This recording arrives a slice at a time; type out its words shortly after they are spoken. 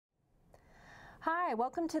Hi,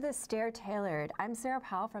 welcome to the STAIR Tailored. I'm Sarah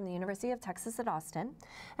Powell from the University of Texas at Austin,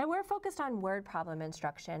 and we're focused on word problem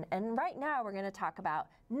instruction. And right now we're going to talk about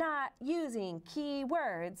not using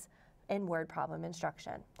keywords in word problem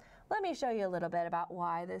instruction. Let me show you a little bit about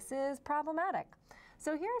why this is problematic.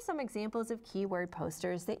 So here are some examples of keyword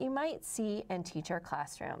posters that you might see in teacher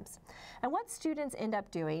classrooms. And what students end up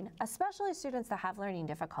doing, especially students that have learning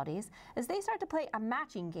difficulties, is they start to play a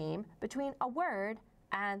matching game between a word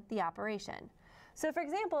and the operation. So for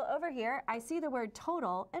example, over here, I see the word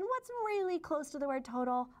total, and what's really close to the word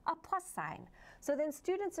total? A plus sign. So then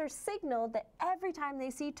students are signaled that every time they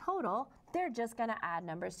see total, they're just going to add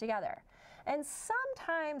numbers together. And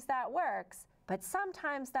sometimes that works, but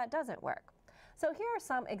sometimes that doesn't work. So here are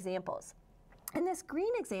some examples. In this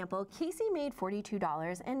green example, Casey made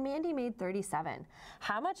 $42 and Mandy made $37.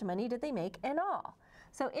 How much money did they make in all?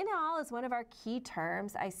 So in all is one of our key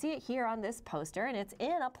terms. I see it here on this poster and it's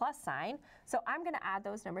in a plus sign, so I'm going to add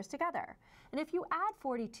those numbers together. And if you add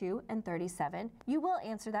 42 and 37, you will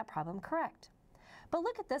answer that problem correct. But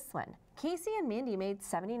look at this one. Casey and Mandy made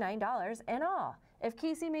 $79 in all. If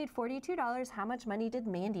Casey made $42, how much money did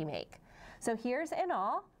Mandy make? So here's in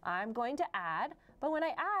all, I'm going to add, but when I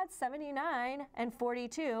add 79 and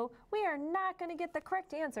 42, we are not going to get the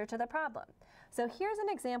correct answer to the problem. So here's an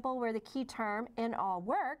example where the key term in all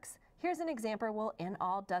works. Here's an example where in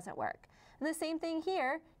all doesn't work. And the same thing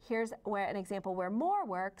here, here's where an example where more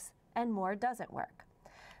works and more doesn't work.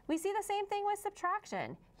 We see the same thing with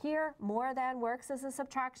subtraction. Here, more than works as a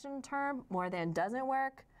subtraction term, more than doesn't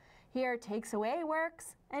work. Here, takes away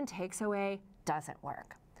works, and takes away doesn't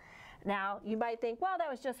work. Now, you might think, well, that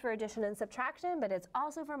was just for addition and subtraction, but it's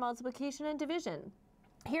also for multiplication and division.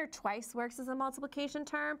 Here, twice works as a multiplication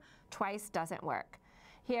term, twice doesn't work.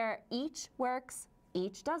 Here, each works,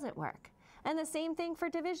 each doesn't work. And the same thing for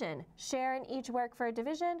division. Share and each work for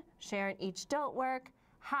division, share and each don't work.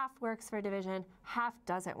 Half works for division, half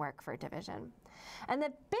doesn't work for division. And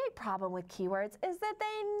the big problem with keywords is that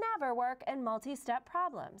they never work in multi-step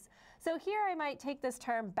problems. So here I might take this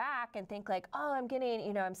term back and think like, oh,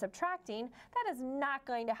 I'm subtracting. That is not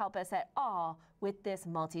going to help us at all with this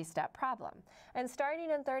multi-step problem. And starting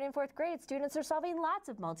in 3rd and 4th grade, students are solving lots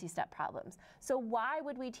of multi-step problems. So why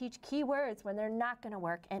would we teach keywords when they're not going to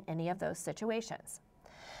work in any of those situations?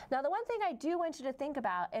 Now, the one thing I do want you to think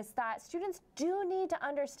about is that students do need to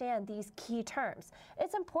understand these key terms.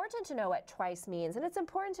 It's important to know what twice means, and it's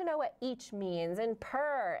important to know what each means, and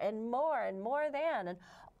per, and more than, and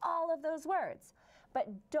all of those words. But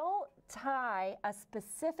don't tie a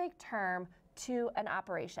specific term to an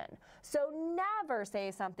operation. So never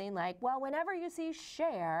say something like, well, whenever you see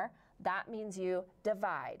share, that means you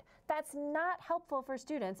divide. That's not helpful for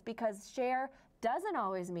students because share doesn't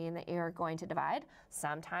always mean that you're going to divide.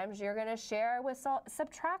 Sometimes you're going to share with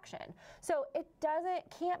subtraction. So it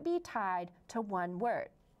can't be tied to one word.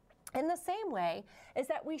 In the same way is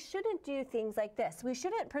that we shouldn't do things like this. We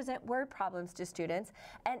shouldn't present word problems to students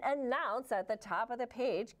and announce at the top of the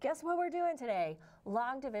page, guess what we're doing today?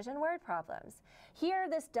 Long division word problems. Here,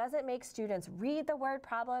 this doesn't make students read the word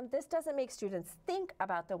problem. This doesn't make students think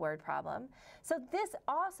about the word problem. So this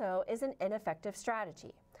also is an ineffective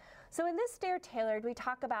strategy. So in this STAIR Tailored, we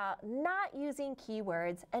talk about not using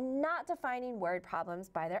keywords and not defining word problems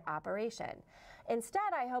by their operation.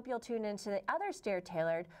 Instead, I hope you'll tune into the other STAIR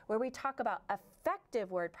Tailored, where we talk about effective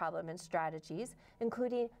word problem and strategies,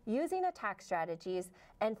 including using attack strategies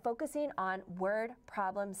and focusing on word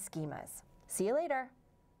problem schemas. See you later.